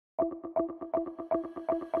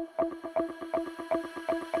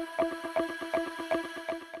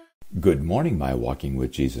Good morning, my Walking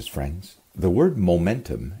with Jesus friends. The word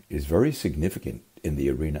momentum is very significant in the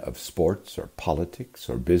arena of sports or politics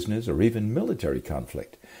or business or even military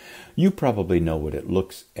conflict. You probably know what it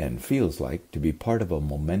looks and feels like to be part of a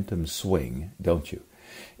momentum swing, don't you?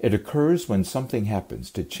 It occurs when something happens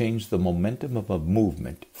to change the momentum of a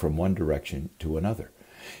movement from one direction to another.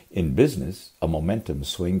 In business, a momentum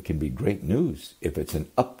swing can be great news if it's an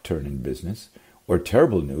upturn in business, or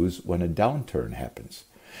terrible news when a downturn happens.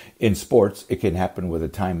 In sports, it can happen with a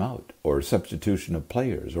timeout, or a substitution of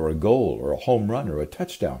players, or a goal, or a home run, or a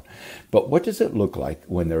touchdown. But what does it look like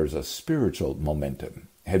when there is a spiritual momentum?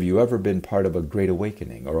 Have you ever been part of a great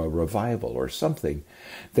awakening, or a revival, or something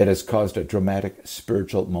that has caused a dramatic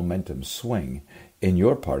spiritual momentum swing in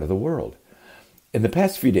your part of the world? In the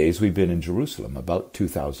past few days, we've been in Jerusalem about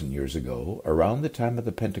 2,000 years ago, around the time of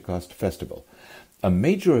the Pentecost festival. A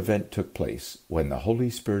major event took place when the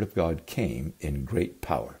Holy Spirit of God came in great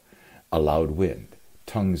power, a loud wind,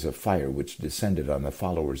 tongues of fire which descended on the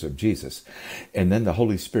followers of Jesus, and then the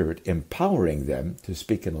Holy Spirit empowering them to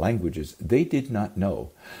speak in languages they did not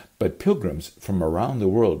know. But pilgrims from around the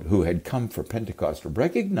world who had come for Pentecost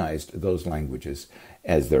recognized those languages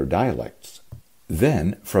as their dialects.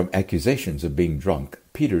 Then, from accusations of being drunk,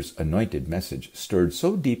 Peter's anointed message stirred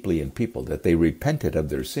so deeply in people that they repented of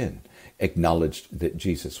their sin, acknowledged that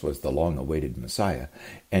Jesus was the long-awaited Messiah,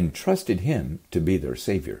 and trusted him to be their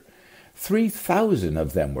Savior. 3,000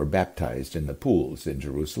 of them were baptized in the pools in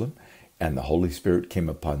Jerusalem, and the Holy Spirit came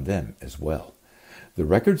upon them as well. The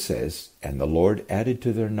record says, and the Lord added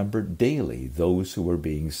to their number daily those who were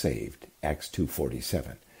being saved. Acts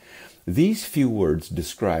 2:47. These few words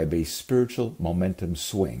describe a spiritual momentum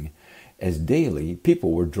swing, as daily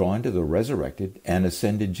people were drawn to the resurrected and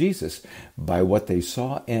ascended Jesus by what they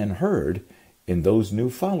saw and heard in those new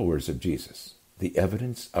followers of Jesus, the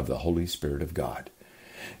evidence of the Holy Spirit of God.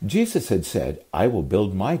 Jesus had said, "I will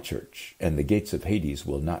build my church, and the gates of Hades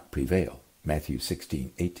will not prevail." Matthew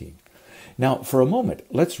 16:18. Now, for a moment,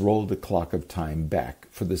 let's roll the clock of time back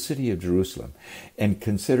for the city of Jerusalem and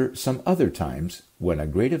consider some other times when a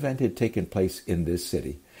great event had taken place in this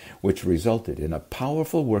city, which resulted in a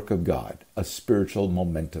powerful work of God, a spiritual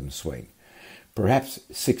momentum swing. Perhaps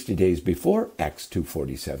 60 days before Acts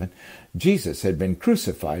 2:47, Jesus had been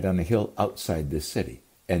crucified on a hill outside this city,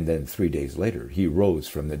 and then 3 days later he rose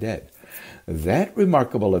from the dead. That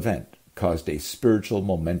remarkable event caused a spiritual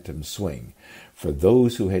momentum swing, for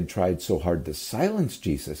those who had tried so hard to silence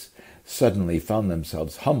Jesus suddenly found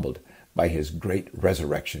themselves humbled by his great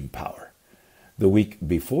resurrection power. The week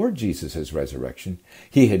before Jesus' resurrection,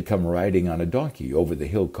 he had come riding on a donkey over the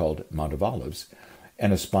hill called Mount of Olives,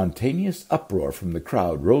 and a spontaneous uproar from the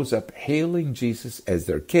crowd rose up hailing Jesus as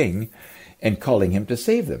their king and calling him to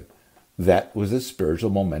save them. That was a spiritual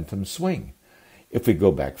momentum swing. If we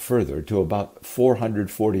go back further to about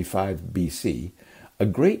 445 BC, a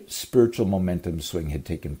great spiritual momentum swing had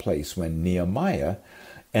taken place when Nehemiah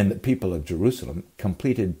and the people of Jerusalem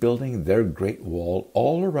completed building their great wall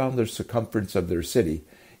all around the circumference of their city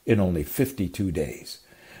in only 52 days.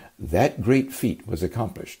 That great feat was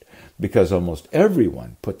accomplished because almost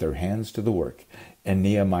everyone put their hands to the work, and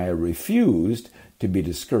Nehemiah refused to be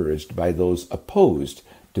discouraged by those opposed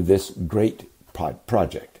to this great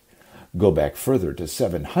project. Go back further to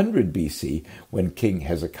 700 BC when King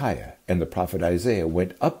Hezekiah and the prophet Isaiah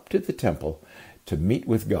went up to the temple to meet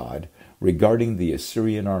with God regarding the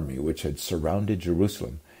Assyrian army which had surrounded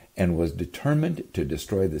Jerusalem and was determined to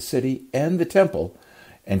destroy the city and the temple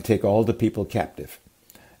and take all the people captive.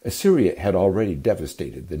 Assyria had already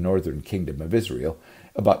devastated the northern kingdom of Israel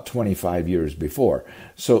about 25 years before,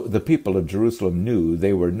 so the people of Jerusalem knew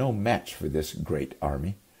they were no match for this great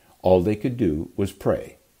army. All they could do was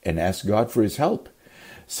pray and ask God for his help.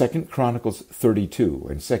 2 Chronicles 32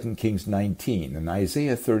 and 2 Kings 19 and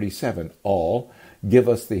Isaiah 37 all give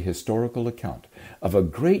us the historical account of a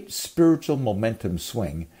great spiritual momentum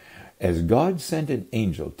swing as God sent an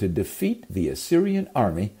angel to defeat the Assyrian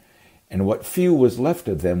army, and what few was left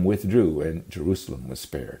of them withdrew, and Jerusalem was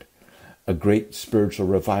spared. A great spiritual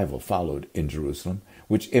revival followed in Jerusalem,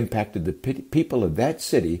 which impacted the people of that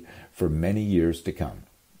city for many years to come.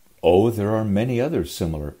 Oh, there are many other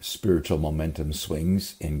similar spiritual momentum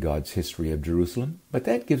swings in God's history of Jerusalem, but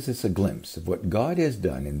that gives us a glimpse of what God has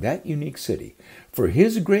done in that unique city for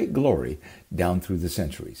his great glory down through the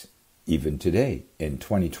centuries. Even today, in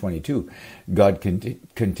 2022, God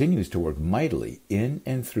continues to work mightily in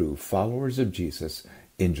and through followers of Jesus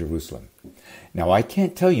in Jerusalem. Now, I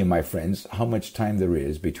can't tell you, my friends, how much time there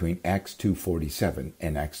is between Acts 2:47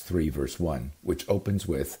 and Acts 3, verse 1, which opens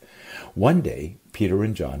with, "One day, Peter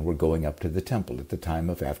and John were going up to the temple at the time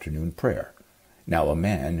of afternoon prayer. Now a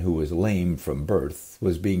man who was lame from birth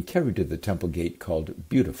was being carried to the temple gate called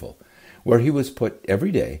Beautiful, where he was put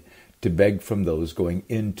every day to beg from those going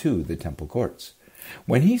into the temple courts.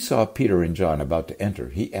 When he saw Peter and John about to enter,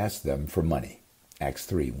 he asked them for money. Acts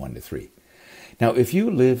 3, 1-3. Now, if you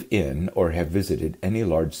live in or have visited any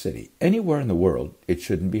large city, anywhere in the world, it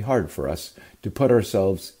shouldn't be hard for us to put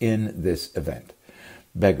ourselves in this event.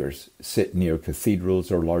 Beggars sit near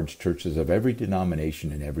cathedrals or large churches of every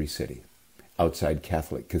denomination in every city. Outside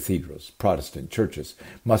Catholic cathedrals, Protestant churches,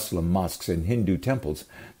 Muslim mosques, and Hindu temples,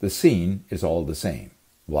 the scene is all the same.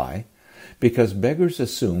 Why? Because beggars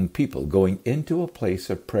assume people going into a place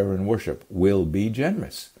of prayer and worship will be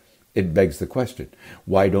generous. It begs the question,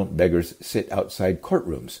 why don't beggars sit outside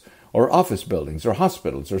courtrooms, or office buildings, or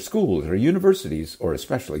hospitals, or schools, or universities, or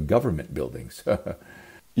especially government buildings?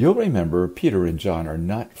 You'll remember Peter and John are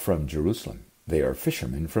not from Jerusalem. They are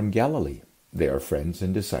fishermen from Galilee. They are friends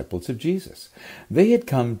and disciples of Jesus. They had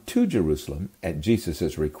come to Jerusalem at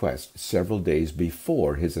Jesus' request several days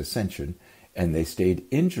before his ascension, and they stayed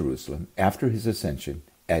in Jerusalem after his ascension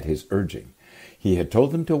at his urging. He had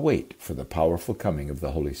told them to wait for the powerful coming of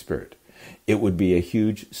the Holy Spirit. It would be a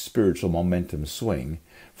huge spiritual momentum swing,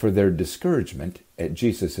 for their discouragement at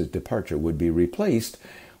Jesus' departure would be replaced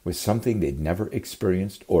with something they'd never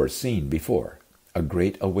experienced or seen before. A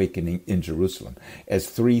great awakening in Jerusalem, as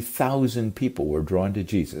 3,000 people were drawn to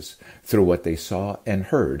Jesus through what they saw and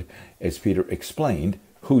heard as Peter explained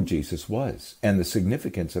who Jesus was and the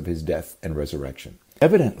significance of his death and resurrection.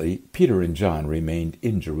 Evidently, Peter and John remained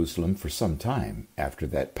in Jerusalem for some time after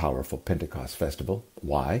that powerful Pentecost festival.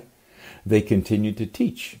 Why? They continued to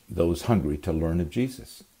teach those hungry to learn of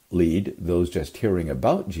Jesus, lead those just hearing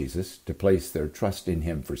about Jesus to place their trust in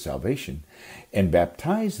him for salvation, and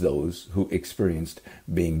baptize those who experienced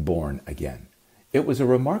being born again. It was a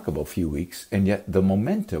remarkable few weeks, and yet the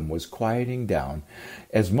momentum was quieting down,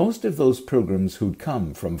 as most of those pilgrims who'd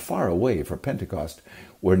come from far away for Pentecost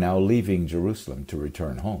were now leaving Jerusalem to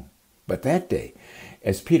return home. But that day,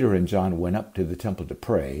 as Peter and John went up to the temple to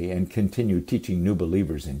pray and continued teaching new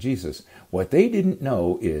believers in Jesus, what they didn't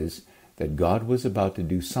know is that God was about to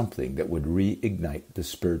do something that would reignite the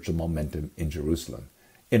spiritual momentum in Jerusalem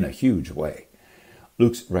in a huge way.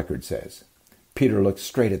 Luke's record says, Peter looked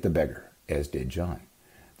straight at the beggar, as did John.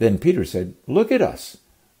 Then Peter said, "Look at us."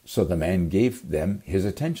 So the man gave them his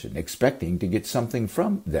attention, expecting to get something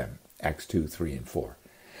from them. Acts 2, 3, and 4.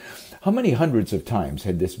 How many hundreds of times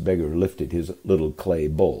had this beggar lifted his little clay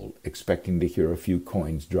bowl, expecting to hear a few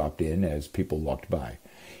coins dropped in as people walked by?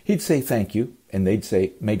 He'd say thank you, and they'd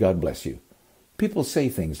say, "May God bless you." People say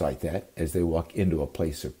things like that as they walk into a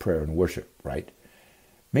place of prayer and worship, right?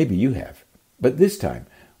 Maybe you have. But this time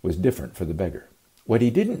was different for the beggar. What he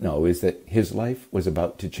didn't know is that his life was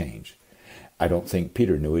about to change. I don't think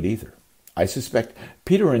Peter knew it either. I suspect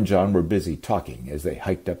Peter and John were busy talking as they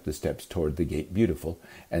hiked up the steps toward the gate Beautiful,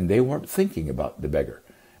 and they weren't thinking about the beggar.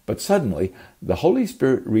 But suddenly, the Holy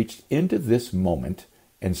Spirit reached into this moment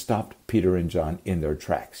and stopped Peter and John in their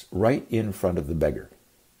tracks, right in front of the beggar.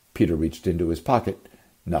 Peter reached into his pocket,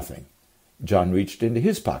 nothing. John reached into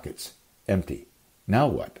his pockets, empty. Now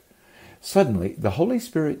what? Suddenly, the Holy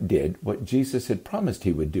Spirit did what Jesus had promised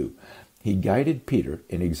he would do. He guided Peter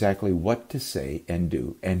in exactly what to say and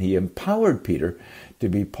do, and he empowered Peter to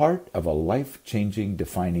be part of a life-changing,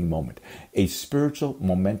 defining moment, a spiritual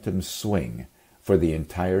momentum swing for the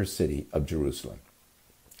entire city of Jerusalem.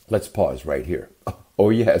 Let's pause right here.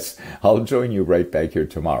 Oh yes, I'll join you right back here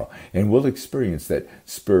tomorrow, and we'll experience that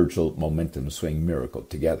spiritual momentum swing miracle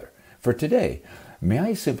together. For today, may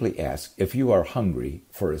I simply ask if you are hungry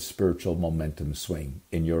for a spiritual momentum swing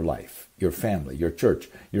in your life, your family, your church,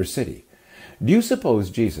 your city? Do you suppose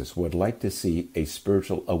Jesus would like to see a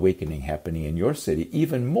spiritual awakening happening in your city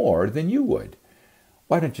even more than you would?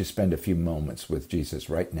 Why don't you spend a few moments with Jesus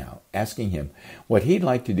right now, asking him what he'd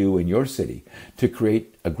like to do in your city to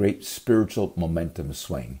create a great spiritual momentum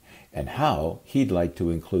swing, and how he'd like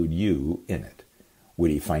to include you in it.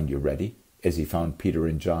 Would he find you ready, as he found Peter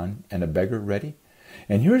and John and a beggar ready?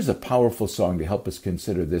 And here's a powerful song to help us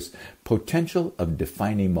consider this potential of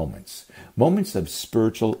defining moments, moments of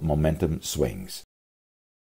spiritual momentum swings.